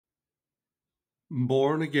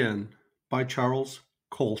Born Again by Charles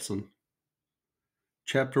Colson.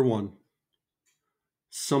 Chapter 1.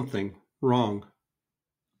 Something Wrong.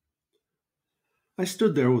 I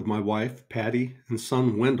stood there with my wife, Patty, and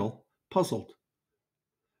son, Wendell, puzzled.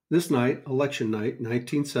 This night, election night,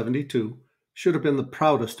 1972, should have been the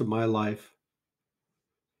proudest of my life.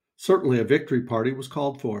 Certainly a victory party was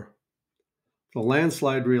called for. The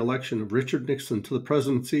landslide re-election of Richard Nixon to the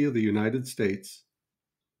presidency of the United States.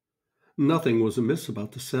 Nothing was amiss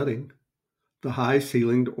about the setting. The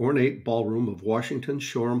high-ceilinged, ornate ballroom of Washington's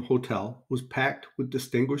Shoreham Hotel was packed with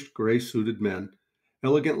distinguished gray-suited men,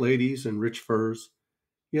 elegant ladies in rich furs,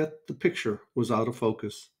 yet the picture was out of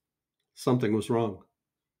focus. Something was wrong.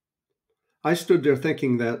 I stood there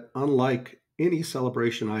thinking that, unlike any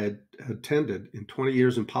celebration I had attended in 20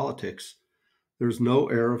 years in politics, there was no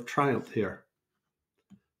air of triumph here.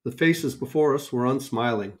 The faces before us were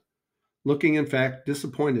unsmiling, looking in fact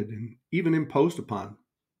disappointed and even imposed upon.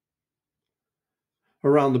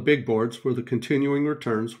 Around the big boards where the continuing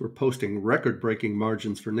returns were posting record-breaking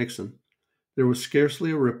margins for Nixon, there was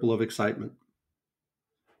scarcely a ripple of excitement.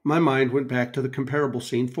 My mind went back to the comparable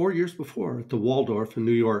scene 4 years before at the Waldorf in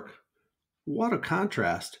New York. What a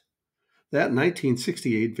contrast! That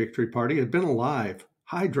 1968 victory party had been alive,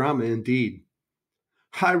 high drama indeed.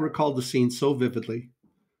 I recalled the scene so vividly.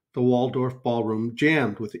 The Waldorf ballroom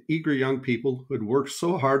jammed with eager young people who had worked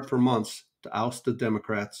so hard for months to oust the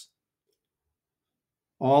Democrats.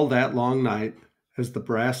 All that long night, as the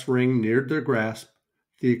brass ring neared their grasp,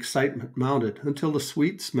 the excitement mounted until the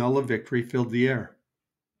sweet smell of victory filled the air.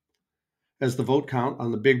 As the vote count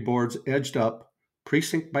on the big boards edged up,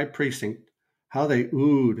 precinct by precinct, how they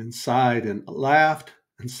oohed and sighed and laughed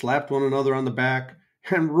and slapped one another on the back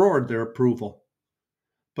and roared their approval.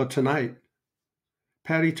 But tonight,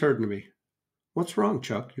 Patty turned to me. "What's wrong,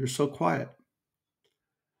 Chuck? You're so quiet."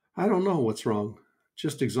 "I don't know what's wrong.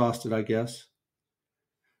 Just exhausted, I guess."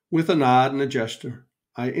 With a nod and a gesture,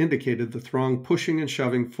 I indicated the throng pushing and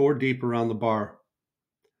shoving 4 deep around the bar.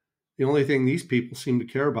 The only thing these people seem to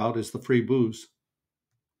care about is the free booze.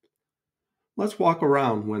 "Let's walk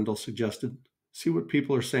around," Wendell suggested. "See what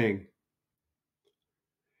people are saying."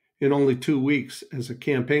 In only 2 weeks as a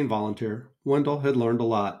campaign volunteer, Wendell had learned a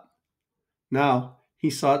lot. Now, he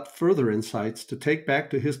sought further insights to take back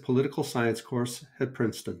to his political science course at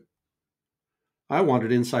Princeton. I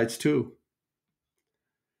wanted insights too.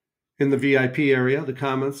 In the VIP area, the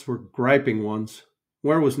comments were griping ones.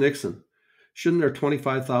 Where was Nixon? Shouldn't their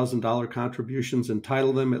 $25,000 contributions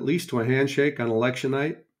entitle them at least to a handshake on election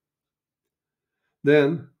night?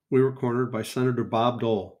 Then we were cornered by Senator Bob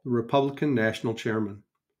Dole, the Republican national chairman.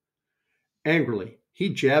 Angrily,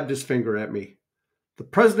 he jabbed his finger at me. The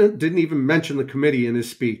president didn't even mention the committee in his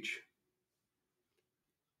speech.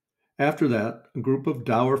 After that, a group of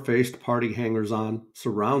dour-faced party hangers-on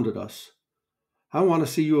surrounded us. "I want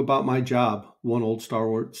to see you about my job," one old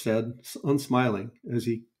stalwart said, unsmiling, as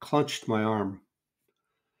he clenched my arm.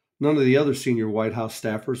 None of the other senior White House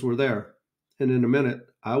staffers were there, and in a minute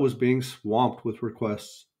I was being swamped with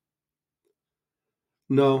requests.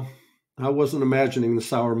 No, I wasn't imagining the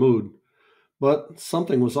sour mood, but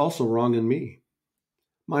something was also wrong in me.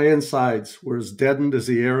 My insides were as deadened as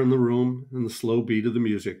the air in the room and the slow beat of the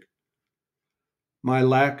music. My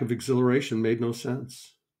lack of exhilaration made no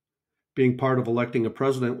sense. Being part of electing a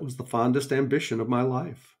president was the fondest ambition of my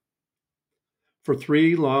life. For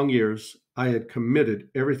 3 long years, I had committed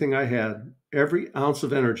everything I had, every ounce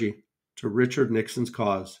of energy, to Richard Nixon's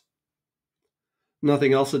cause.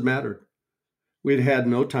 Nothing else had mattered. We had had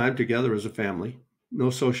no time together as a family, no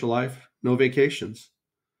social life, no vacations.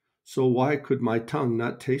 So why could my tongue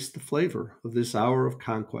not taste the flavor of this hour of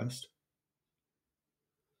conquest?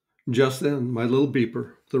 Just then, my little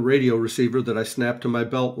beeper, the radio receiver that I snapped to my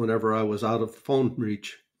belt whenever I was out of phone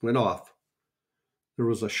reach, went off. There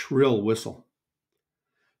was a shrill whistle.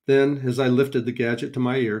 Then, as I lifted the gadget to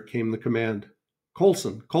my ear, came the command,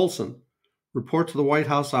 "Colson, Colson, report to the White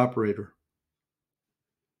House operator."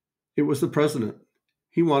 It was the president.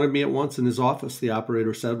 He wanted me at once in his office, the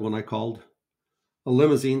operator said when I called. A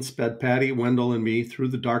limousine sped Patty, Wendell, and me through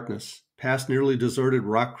the darkness, past nearly deserted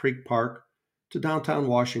Rock Creek Park, to downtown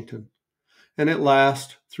Washington, and at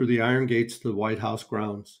last through the iron gates to the White House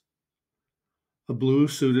grounds. A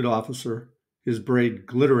blue-suited officer, his braid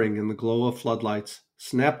glittering in the glow of floodlights,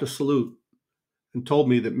 snapped a salute and told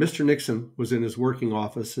me that Mr. Nixon was in his working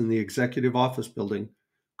office in the Executive Office Building,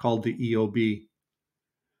 called the EOB.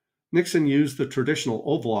 Nixon used the traditional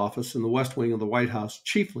Oval Office in the West Wing of the White House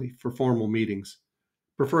chiefly for formal meetings,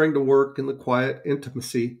 preferring to work in the quiet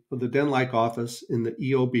intimacy of the den-like office in the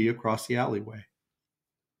EOB across the alleyway.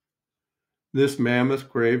 This mammoth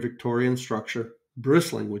gray Victorian structure,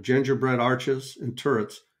 bristling with gingerbread arches and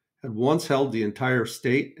turrets, had once held the entire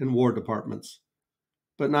State and War Departments,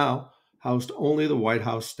 but now housed only the White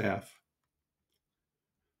House staff.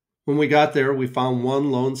 When we got there, we found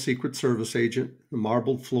one lone Secret Service agent in the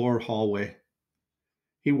marbled floor hallway.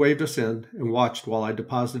 He waved us in and watched while I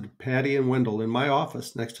deposited Patty and Wendell in my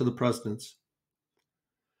office next to the president's.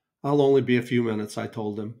 "I'll only be a few minutes," I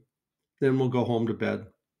told him. "Then we'll go home to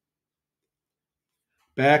bed."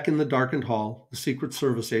 Back in the darkened hall, the Secret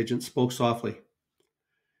Service agent spoke softly.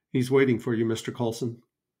 "He's waiting for you, Mr. Coulson."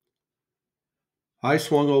 I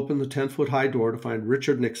swung open the 10-foot-high door to find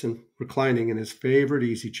Richard Nixon reclining in his favorite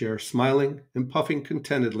easy chair, smiling and puffing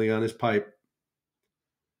contentedly on his pipe.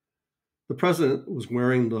 The president was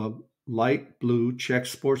wearing the light blue check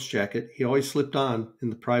sports jacket he always slipped on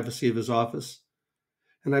in the privacy of his office,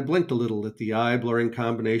 and I blinked a little at the eye-blurring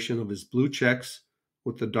combination of his blue checks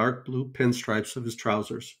with the dark blue pinstripes of his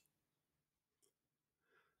trousers.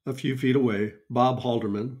 A few feet away, Bob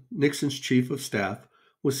Halderman, Nixon's chief of staff,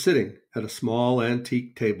 was sitting at a small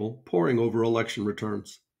antique table poring over election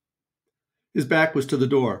returns. His back was to the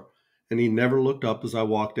door, and he never looked up as I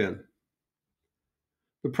walked in.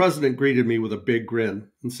 The president greeted me with a big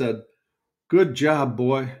grin and said, "Good job,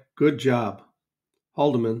 boy, good job."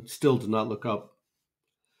 Haldeman still did not look up.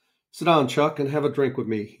 "Sit down, Chuck, and have a drink with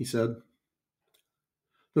me," he said.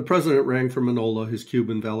 The president rang for Manola, his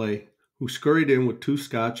Cuban valet, who scurried in with 2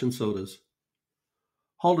 scotch and sodas.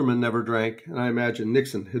 Halderman never drank, and I imagine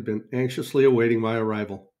Nixon had been anxiously awaiting my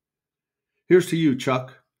arrival. "Here's to you,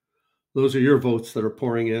 Chuck. Those are your votes that are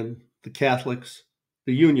pouring in, the Catholics,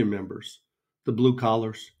 the union members, the blue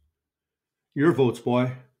collars. Your votes,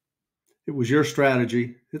 boy. It was your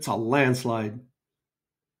strategy. It's a landslide."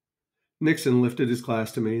 Nixon lifted his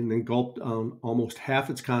glass to me and then gulped down almost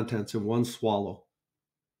half its contents in one swallow.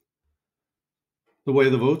 "The way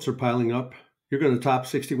the votes are piling up, you're going to top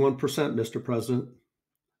 61%, Mr. President."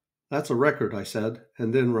 "That's a record," I said,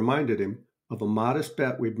 and then reminded him of a modest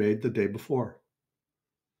bet we'd made the day before.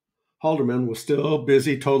 Halderman was still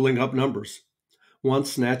busy totaling up numbers,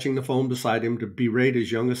 once snatching the phone beside him to berate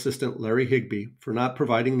his young assistant Larry Higbee for not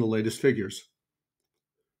providing the latest figures.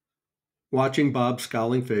 Watching Bob's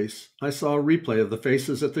scowling face, I saw a replay of the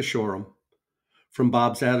faces at the showroom. From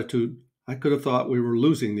Bob's attitude, I could have thought we were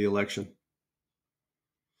losing the election.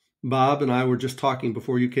 "Bob and I were just talking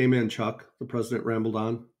before you came in, Chuck," the president rambled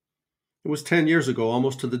on. "It was 10 years ago,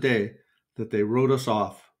 almost to the day, that they wrote us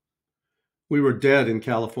off. We were dead in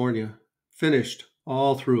California, finished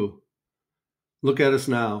all through. Look at us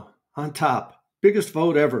now, on top, biggest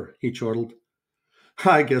vote ever," he chortled.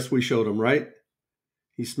 "I guess we showed 'em right."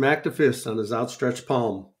 He smacked a fist on his outstretched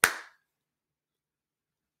palm.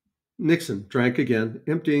 Nixon drank again,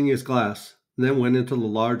 emptying his glass, and then went into the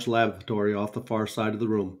large lavatory off the far side of the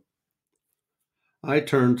room. I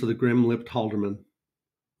turned to the grim-lipped Halderman.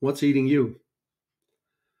 "What's eating you?"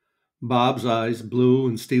 Bob's eyes, blue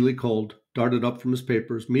and steely cold, darted up from his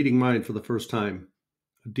papers, meeting mine for the first time,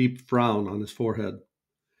 a deep frown on his forehead.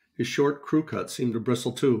 His short crew cut seemed to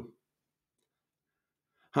bristle too.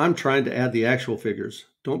 "I'm trying to add the actual figures.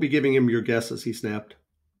 Don't be giving him your guesses," he snapped.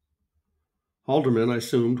 Halderman, I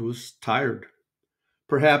assumed, was tired.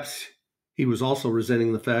 Perhaps he was also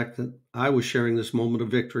resenting the fact that I was sharing this moment of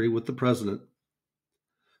victory with the president.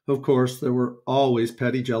 Of course, there were always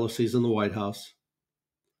petty jealousies in the White House.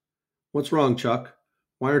 "What's wrong, Chuck?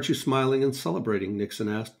 Why aren't you smiling and celebrating?" Nixon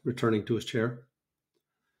asked, returning to his chair.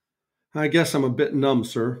 "I guess I'm a bit numb,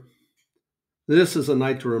 sir. This is a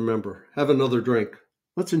night to remember. Have another drink.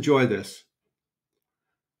 Let's enjoy this."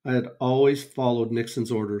 I had always followed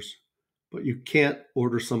Nixon's orders, but you can't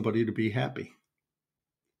order somebody to be happy.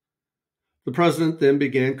 The president then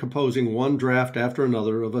began composing one draft after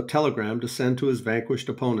another of a telegram to send to his vanquished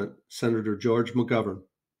opponent, Senator George McGovern.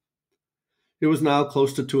 It was now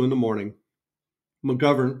close to 2 a.m.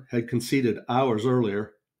 McGovern had conceded hours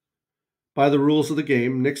earlier. By the rules of the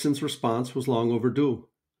game, Nixon's response was long overdue.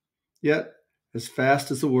 Yet, as fast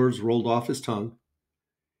as the words rolled off his tongue,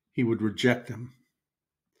 he would reject them.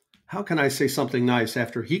 How can I say something nice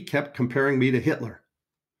after he kept comparing me to Hitler?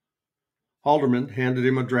 Halderman handed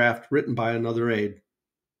him a draft written by another aide.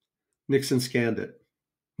 Nixon scanned it.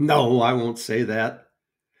 "No, I won't say that."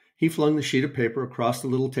 He flung the sheet of paper across the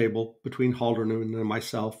little table between Halderman and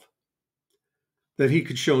myself. That he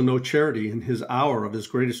could show no charity in his hour of his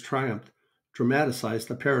greatest triumph dramatized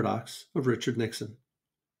the paradox of Richard Nixon.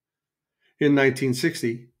 In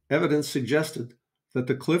 1960, evidence suggested that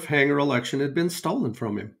the cliffhanger election had been stolen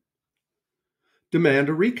from him. "Demand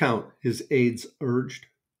a recount," his aides urged.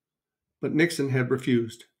 But Nixon had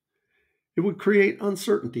refused. It would create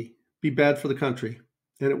uncertainty, be bad for the country,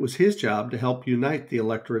 and it was his job to help unite the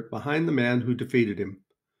electorate behind the man who defeated him.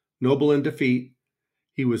 Noble in defeat,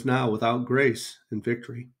 he was now without grace in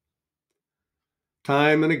victory.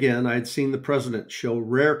 Time and again, I had seen the president show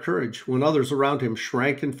rare courage when others around him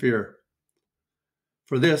shrank in fear.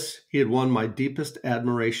 For this, he had won my deepest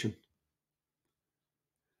admiration.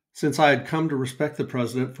 Since I had come to respect the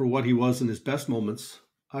president for what he was in his best moments,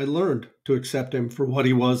 I learned to accept him for what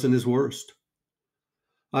he was in his worst.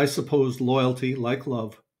 I suppose loyalty, like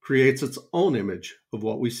love, creates its own image of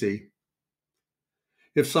what we see.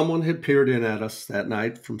 If someone had peered in at us that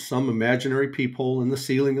night from some imaginary peephole in the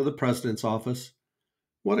ceiling of the president's office,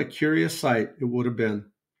 what a curious sight it would have been.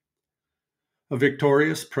 A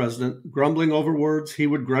victorious president grumbling over words he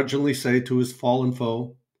would grudgingly say to his fallen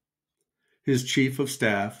foe. His chief of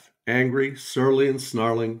staff, angry, surly, and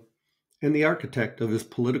snarling, and the architect of his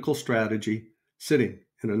political strategy sitting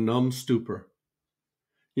in a numb stupor.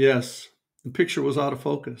 Yes, the picture was out of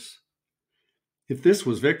focus. If this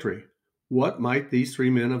was victory, what might these three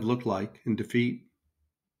men have looked like in defeat?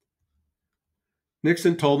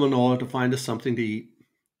 Nixon told Manoa to find us something to eat.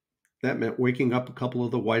 That meant waking up a couple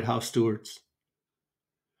of the White House stewards.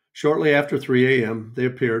 Shortly after 3 a.m., they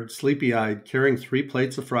appeared, sleepy-eyed, carrying 3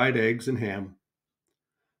 plates of fried eggs and ham.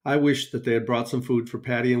 I wished that they had brought some food for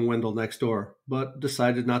Patty and Wendell next door, but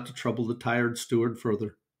decided not to trouble the tired steward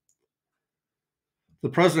further. The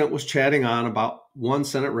president was chatting on about one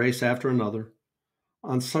Senate race after another,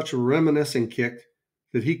 on such a reminiscing kick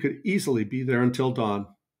that he could easily be there until dawn.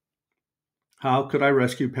 How could I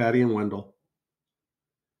rescue Patty and Wendell?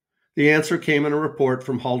 The answer came in a report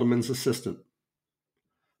from Haldeman's assistant.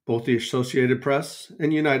 Both the Associated Press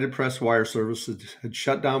and United Press wire services had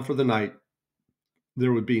shut down for the night.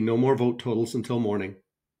 There would be no more vote totals until morning.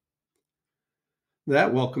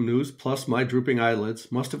 That welcome news, plus my drooping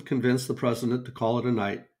eyelids, must have convinced the president to call it a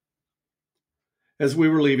night. As we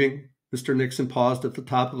were leaving, Mr. Nixon paused at the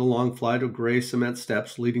top of the long flight of gray cement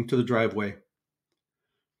steps leading to the driveway.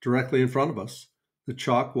 Directly in front of us, the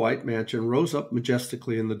chalk-white mansion rose up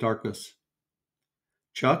majestically in the darkness.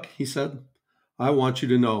 "Chuck," he said, "I want you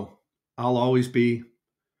to know, I'll always be—"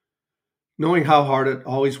 Knowing how hard it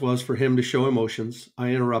always was for him to show emotions, I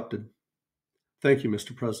interrupted. "Thank you,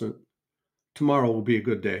 Mr. President. Tomorrow will be a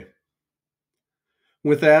good day."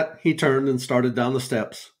 With that, he turned and started down the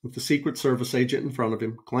steps, with the Secret Service agent in front of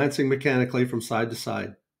him, glancing mechanically from side to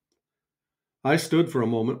side. I stood for a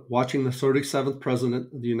moment, watching the 37th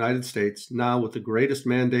President of the United States, now with the greatest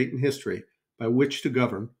mandate in history by which to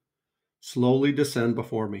govern, slowly descend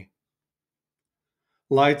before me.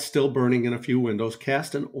 Lights still burning in a few windows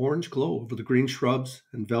cast an orange glow over the green shrubs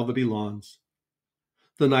and velvety lawns.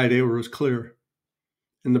 The night air was clear.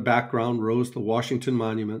 In the background rose the Washington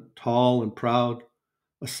Monument, tall and proud,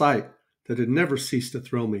 a sight that had never ceased to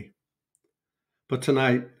thrill me. But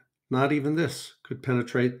tonight, not even this could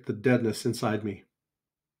penetrate the deadness inside me.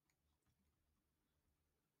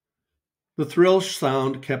 The thrill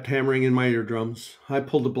sound kept hammering in my eardrums. I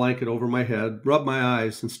pulled a blanket over my head, rubbed my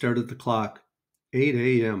eyes, and stared at the clock. 8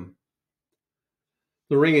 a.m.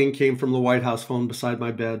 The ringing came from the White House phone beside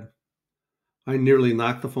my bed. I nearly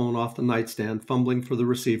knocked the phone off the nightstand, fumbling for the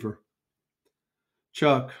receiver.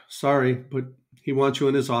 "Chuck, sorry, but he wants you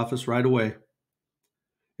in his office right away."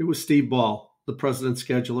 It was Steve Ball, the president's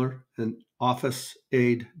scheduler and office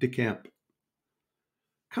aide de camp.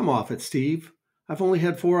 "Come off it, Steve. I've only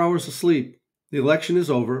had 4 hours of sleep. The election is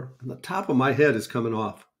over, and the top of my head is coming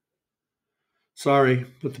off." "Sorry,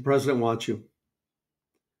 but the president wants you."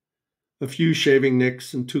 A few shaving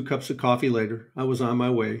nicks and 2 cups of coffee later, I was on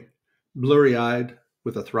my way, blurry-eyed,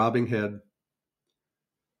 with a throbbing head.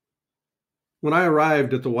 When I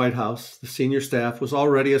arrived at the White House, the senior staff was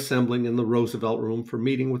already assembling in the Roosevelt Room for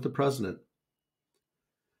meeting with the president.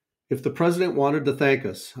 If the president wanted to thank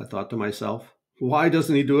us, I thought to myself, why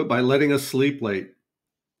doesn't he do it by letting us sleep late?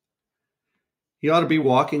 He ought to be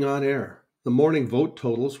walking on air. The morning vote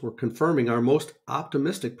totals were confirming our most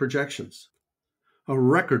optimistic projections. A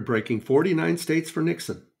record-breaking 49 states for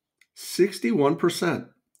Nixon, 61%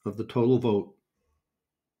 of the total vote.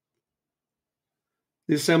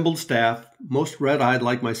 The assembled staff, most red-eyed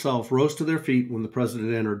like myself, rose to their feet when the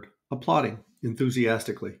president entered, applauding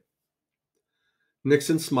enthusiastically.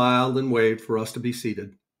 Nixon smiled and waved for us to be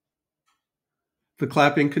seated. The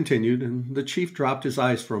clapping continued, and the chief dropped his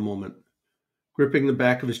eyes for a moment, gripping the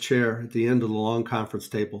back of his chair at the end of the long conference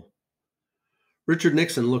table. Richard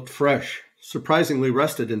Nixon looked fresh, surprisingly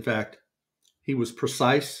rested, in fact. He was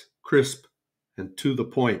precise, crisp, and to the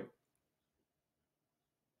point.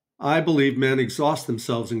 "I believe men exhaust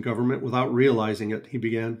themselves in government without realizing it," he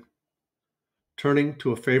began. Turning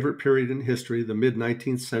to a favorite period in history, the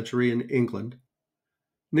mid-19th century in England,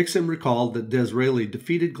 Nixon recalled that Disraeli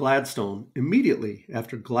defeated Gladstone immediately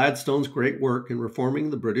after Gladstone's great work in reforming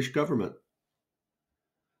the British government.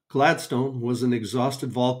 Gladstone was an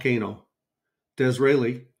exhausted volcano.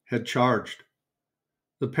 Disraeli had charged.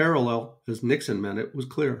 The parallel, as Nixon meant it, was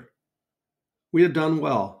clear. We had done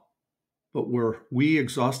well, but were we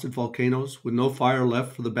exhausted volcanoes with no fire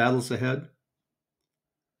left for the battles ahead?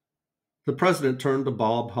 The president turned to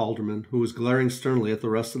Bob Haldeman, who was glaring sternly at the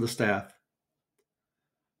rest of the staff.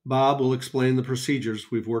 Bob will explain the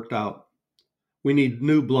procedures we've worked out. We need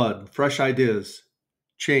new blood, fresh ideas.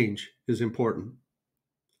 Change is important.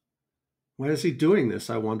 Why is he doing this,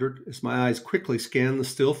 I wondered, as my eyes quickly scanned the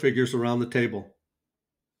still figures around the table.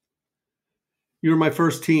 You're my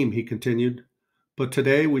first team, he continued, but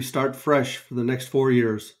today we start fresh for the next 4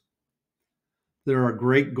 years. There are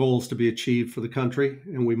great goals to be achieved for the country,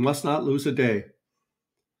 and we must not lose a day.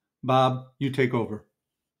 Bob, you take over.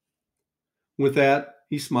 With that,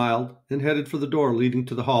 he smiled and headed for the door leading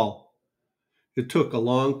to the hall. It took a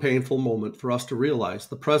long, painful moment for us to realize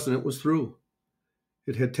the president was through.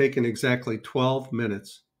 It had taken exactly 12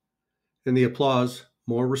 minutes, and the applause,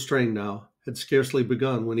 more restrained now, had scarcely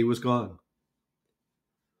begun when he was gone.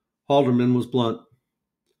 Haldeman was blunt.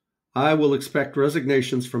 I will expect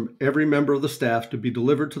resignations from every member of the staff to be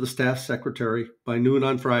delivered to the staff secretary by noon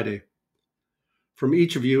on Friday, from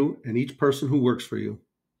each of you and each person who works for you.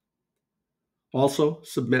 Also,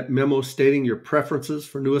 submit memos stating your preferences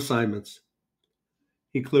for new assignments.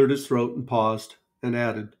 He cleared his throat and paused, and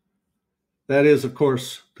added, that is, of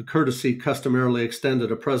course, the courtesy customarily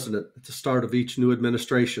extended a president at the start of each new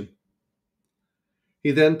administration.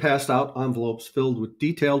 He then passed out envelopes filled with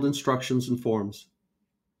detailed instructions and forms.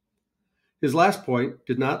 His last point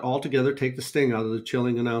did not altogether take the sting out of the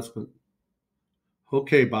chilling announcement.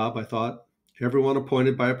 Okay, Bob, I thought. Everyone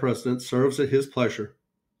appointed by a president serves at his pleasure.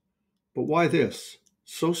 But why this?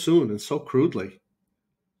 So soon and so crudely.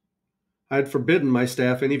 I had forbidden my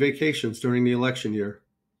staff any vacations during the election year,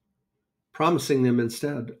 promising them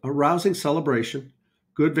instead a rousing celebration,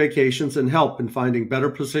 good vacations, and help in finding better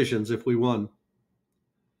positions if we won.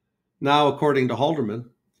 Now, according to Haldeman,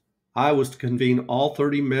 I was to convene all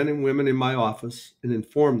 30 men and women in my office and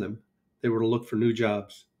inform them they were to look for new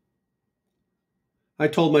jobs. I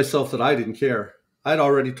told myself that I didn't care. I'd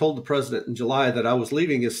already told the president in July that I was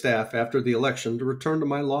leaving his staff after the election to return to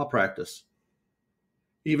my law practice.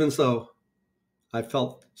 Even so, I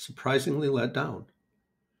felt surprisingly let down.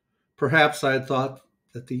 Perhaps I had thought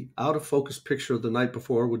that the out-of-focus picture of the night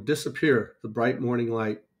before would disappear the bright morning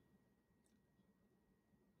light.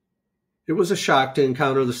 It was a shock to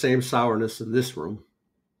encounter the same sourness in this room.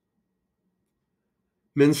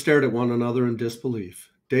 Men stared at one another in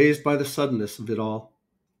disbelief, dazed by the suddenness of it all.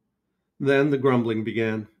 Then the grumbling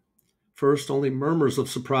began. First, only murmurs of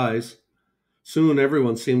surprise. Soon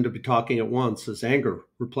everyone seemed to be talking at once as anger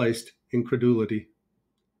replaced incredulity.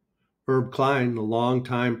 Herb Klein, the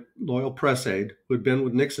long-time loyal press aide who had been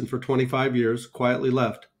with Nixon for 25 years, quietly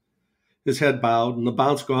left, his head bowed and the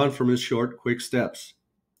bounce gone from his short, quick steps.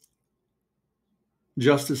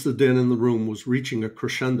 Just as the din in the room was reaching a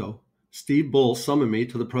crescendo, Steve Bull summoned me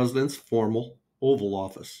to the president's formal Oval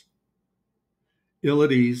Office. Ill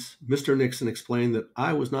at ease, Mr. Nixon explained that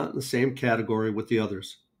I was not in the same category with the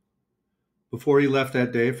others. Before he left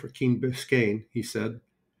that day for Key Biscayne, he said,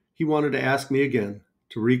 he wanted to ask me again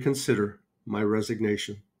to reconsider my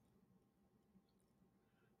resignation.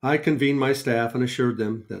 I convened my staff and assured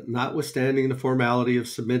them that notwithstanding the formality of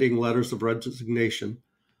submitting letters of resignation,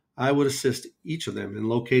 I would assist each of them in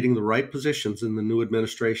locating the right positions in the new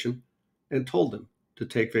administration and told them to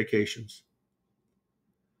take vacations.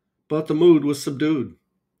 But the mood was subdued.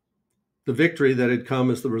 The victory that had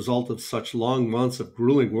come as the result of such long months of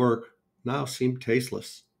grueling work now seemed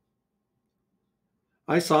tasteless.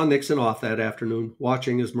 I saw Nixon off that afternoon,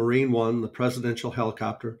 watching as Marine One, the presidential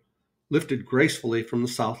helicopter, lifted gracefully from the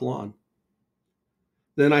south lawn.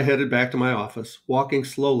 Then I headed back to my office, walking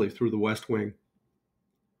slowly through the West Wing.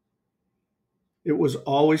 It was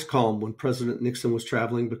always calm when President Nixon was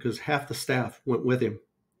traveling because half the staff went with him.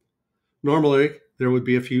 Normally, there would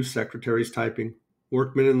be a few secretaries typing,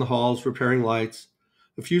 workmen in the halls repairing lights,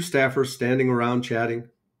 a few staffers standing around chatting.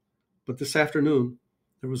 But this afternoon,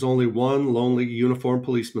 there was only one lonely uniformed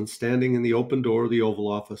policeman standing in the open door of the Oval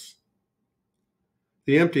Office.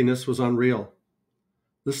 The emptiness was unreal,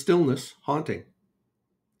 the stillness haunting,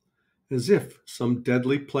 as if some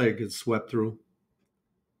deadly plague had swept through.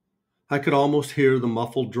 I could almost hear the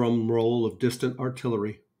muffled drum roll of distant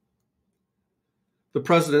artillery. The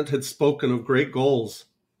president had spoken of great goals,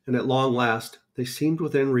 and at long last, they seemed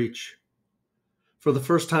within reach. For the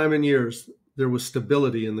first time in years, there was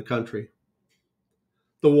stability in the country.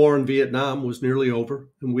 The war in Vietnam was nearly over,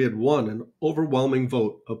 and we had won an overwhelming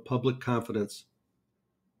vote of public confidence.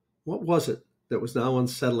 What was it that was now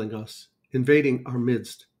unsettling us, invading our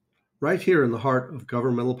midst, right here in the heart of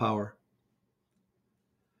governmental power?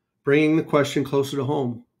 Bringing the question closer to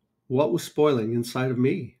home, what was spoiling inside of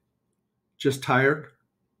me? Just tired?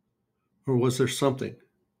 Or was there something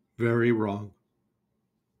very wrong?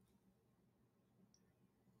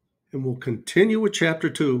 And we'll continue with Chapter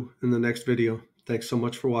 2 in the next video. Thanks so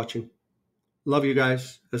much for watching. Love you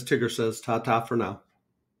guys. As Tigger says, ta-ta for now.